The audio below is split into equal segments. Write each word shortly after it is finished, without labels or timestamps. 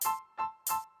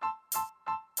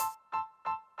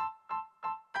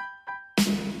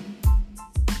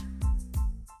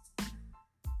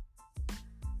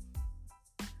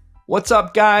What's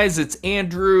up, guys? It's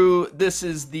Andrew. This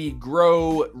is the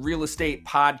Grow Real Estate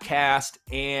Podcast,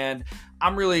 and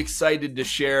I'm really excited to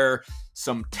share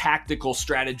some tactical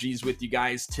strategies with you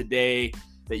guys today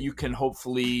that you can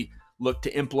hopefully look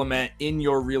to implement in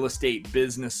your real estate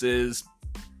businesses.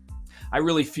 I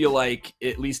really feel like,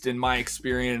 at least in my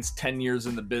experience, 10 years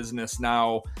in the business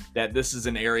now, that this is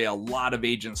an area a lot of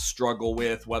agents struggle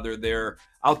with, whether they're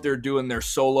out there doing their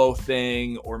solo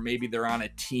thing or maybe they're on a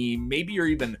team, maybe you're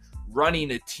even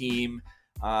running a team.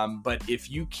 But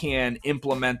if you can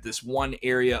implement this one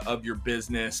area of your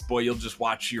business, boy, you'll just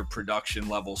watch your production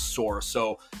levels soar.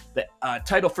 So the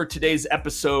title for today's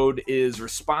episode is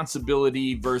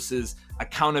Responsibility versus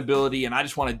Accountability, and I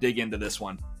just want to dig into this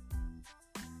one.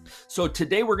 So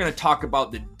today we're going to talk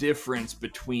about the difference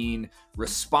between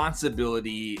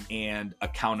responsibility and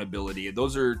accountability.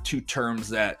 Those are two terms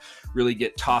that really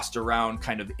get tossed around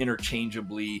kind of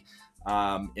interchangeably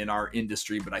in our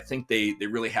industry, but I think they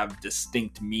really have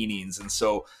distinct meanings. And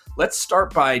so let's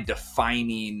start by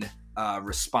defining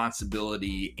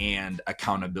responsibility and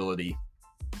accountability.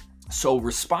 So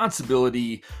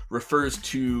responsibility refers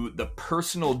to the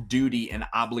personal duty and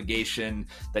obligation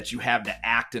that you have to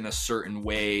act in a certain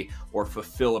way or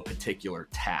fulfill a particular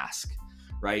task,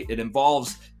 right? It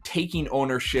involves taking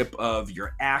ownership of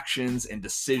your actions and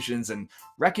decisions and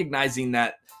recognizing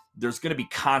that there's going to be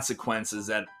consequences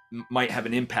that might have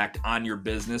an impact on your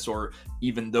business or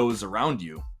even those around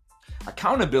you.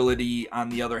 Accountability, on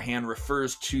the other hand,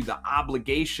 refers to the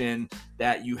obligation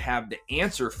that you have to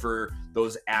answer for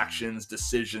those actions,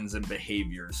 decisions, and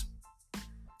behaviors.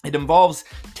 It involves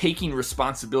taking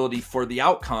responsibility for the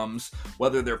outcomes,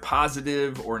 whether they're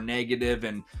positive or negative,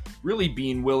 and really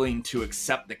being willing to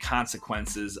accept the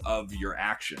consequences of your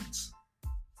actions.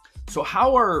 So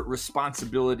how are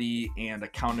responsibility and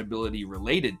accountability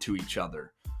related to each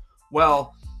other?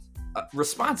 Well,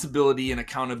 responsibility and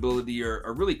accountability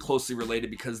are really closely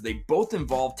related because they both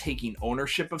involve taking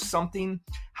ownership of something.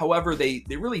 However, they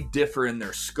really differ in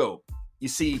their scope. You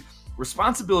see,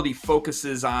 responsibility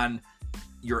focuses on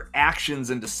your actions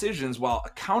and decisions, while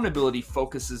accountability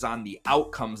focuses on the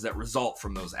outcomes that result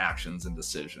from those actions and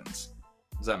decisions.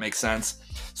 Does that make sense?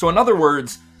 So in other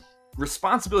words,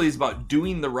 responsibility is about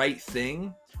doing the right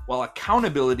thing, while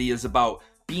accountability is about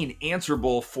being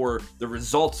answerable for the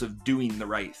results of doing the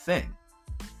right thing.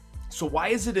 So why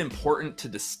is it important to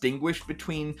distinguish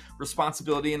between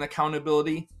responsibility and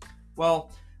accountability?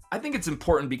 Well, I think it's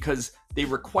important because they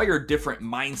require different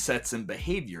mindsets and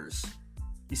behaviors.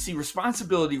 You see,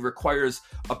 responsibility requires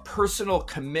a personal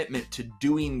commitment to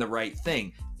doing the right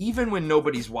thing, even when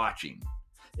nobody's watching.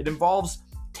 It involves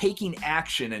taking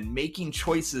action and making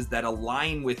choices that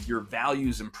align with your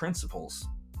values and principles.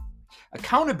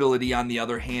 Accountability, on the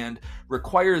other hand,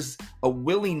 requires a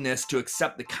willingness to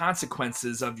accept the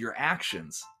consequences of your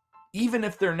actions, even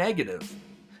if they're negative.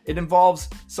 It involves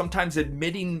sometimes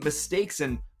admitting mistakes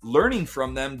and learning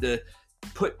from them to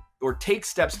put or take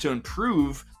steps to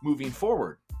improve moving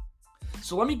forward.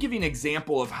 So let me give you an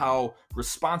example of how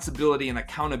responsibility and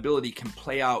accountability can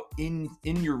play out in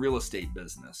your real estate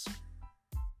business.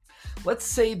 Let's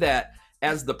say that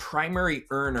as the primary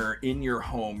earner in your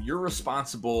home, you're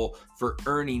responsible for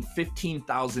earning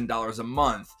 $15,000 a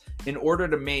month in order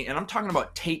to and I'm talking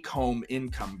about take-home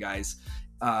income, guys,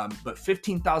 but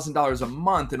 $15,000 a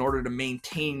month in order to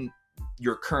maintain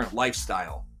your current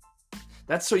lifestyle.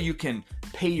 That's so you can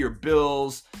pay your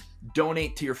bills,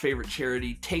 donate to your favorite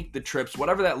charity, take the trips,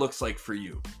 whatever that looks like for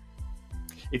you.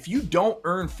 If you don't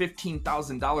earn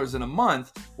 $15,000 in a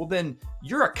month, well, then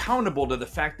you're accountable to the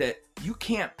fact that you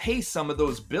can't pay some of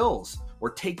those bills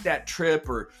or take that trip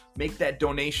or make that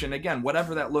donation, again,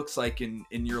 whatever that looks like in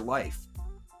your life.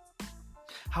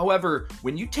 However,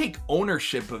 when you take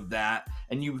ownership of that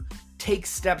and you take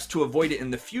steps to avoid it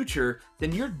in the future,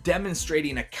 then you're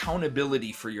demonstrating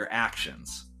accountability for your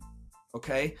actions.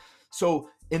 Okay? So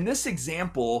in this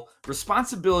example,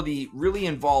 responsibility really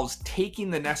involves taking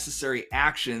the necessary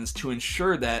actions to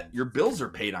ensure that your bills are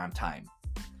paid on time,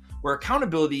 where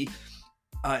accountability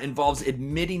involves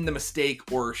admitting the mistake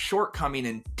or shortcoming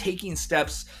and taking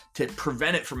steps to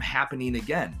prevent it from happening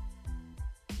again.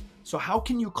 So how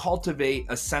can you cultivate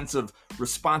a sense of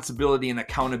responsibility and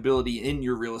accountability in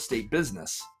your real estate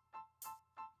business?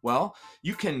 Well,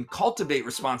 you can cultivate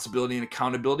responsibility and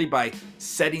accountability by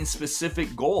setting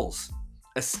specific goals,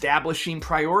 establishing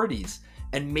priorities,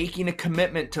 and making a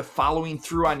commitment to following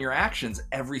through on your actions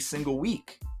every single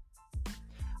week.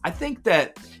 I think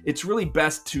that it's really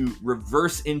best to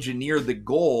reverse engineer the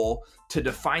goal to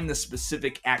define the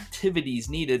specific activities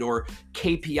needed, or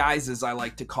KPIs as I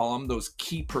like to call them, those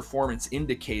key performance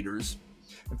indicators,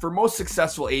 And for most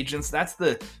successful agents, that's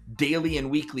the daily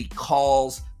and weekly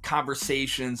calls,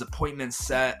 conversations, appointments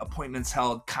set, appointments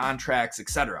held, contracts,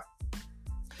 etc.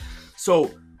 So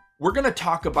we're going to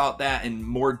talk about that in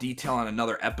more detail on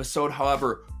another episode.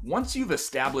 However, once you've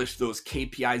established those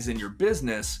KPIs in your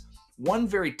business, one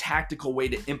very tactical way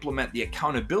to implement the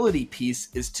accountability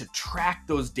piece is to track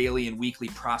those daily and weekly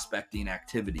prospecting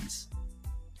activities.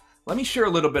 Let me share a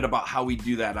little bit about how we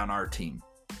do that on our team.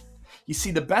 You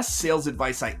see, the best sales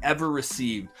advice I ever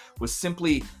received was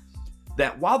simply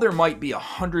that while there might be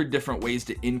 100 different ways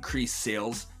to increase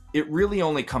sales, it really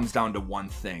only comes down to one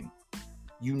thing.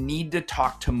 You need to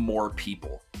talk to more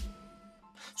people.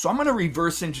 So I'm going to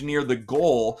reverse engineer the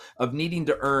goal of needing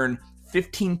to earn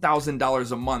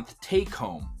 $15,000 a month take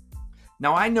home.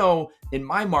 Now I know in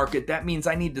my market that means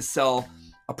I need to sell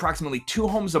approximately 2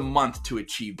 homes a month to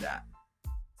achieve that.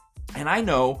 And I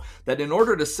know that in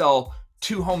order to sell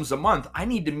 2 homes a month, I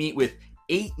need to meet with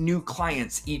 8 new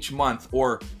clients each month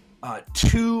or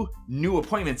 2 new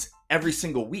appointments every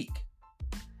single week.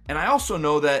 And I also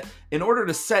know that in order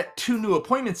to set 2 new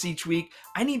appointments each week,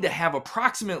 I need to have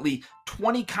approximately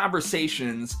 20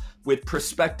 conversations with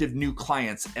prospective new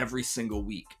clients every single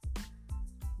week.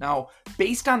 Now,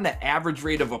 based on the average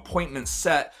rate of appointments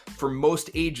set for most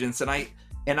agents, and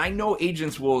I know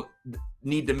agents will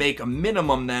need to make a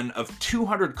minimum then of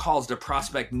 200 calls to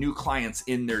prospect new clients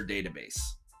in their database.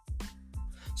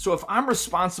 So if I'm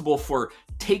responsible for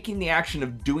taking the action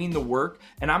of doing the work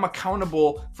and I'm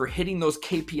accountable for hitting those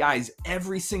KPIs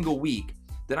every single week,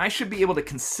 then I should be able to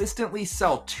consistently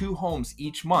sell 2 homes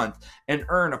each month and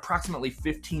earn approximately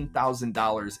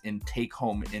 $15,000 in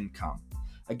take-home income.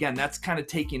 Again, that's kind of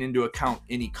taking into account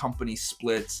any company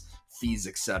splits, fees,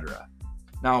 etc.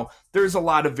 Now, there's a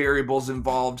lot of variables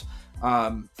involved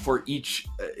for each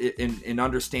in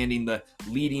understanding the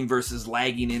leading versus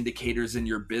lagging indicators in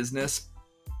your business.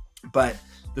 But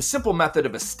the simple method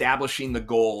of establishing the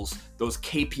goals, those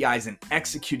KPIs, and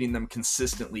executing them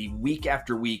consistently week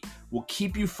after week will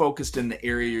keep you focused in the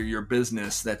area of your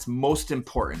business that's most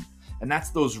important, and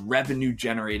that's those revenue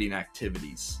generating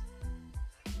activities.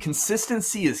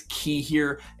 Consistency is key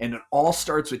here, and it all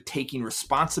starts with taking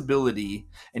responsibility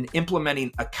and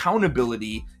implementing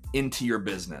accountability into your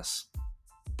business.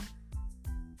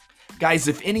 Guys,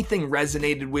 if anything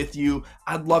resonated with you,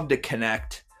 I'd love to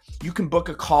connect. You can book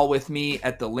a call with me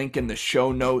at the link in the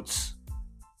show notes.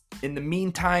 In the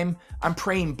meantime, I'm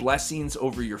praying blessings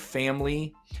over your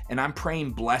family, and I'm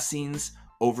praying blessings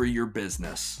over your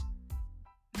business.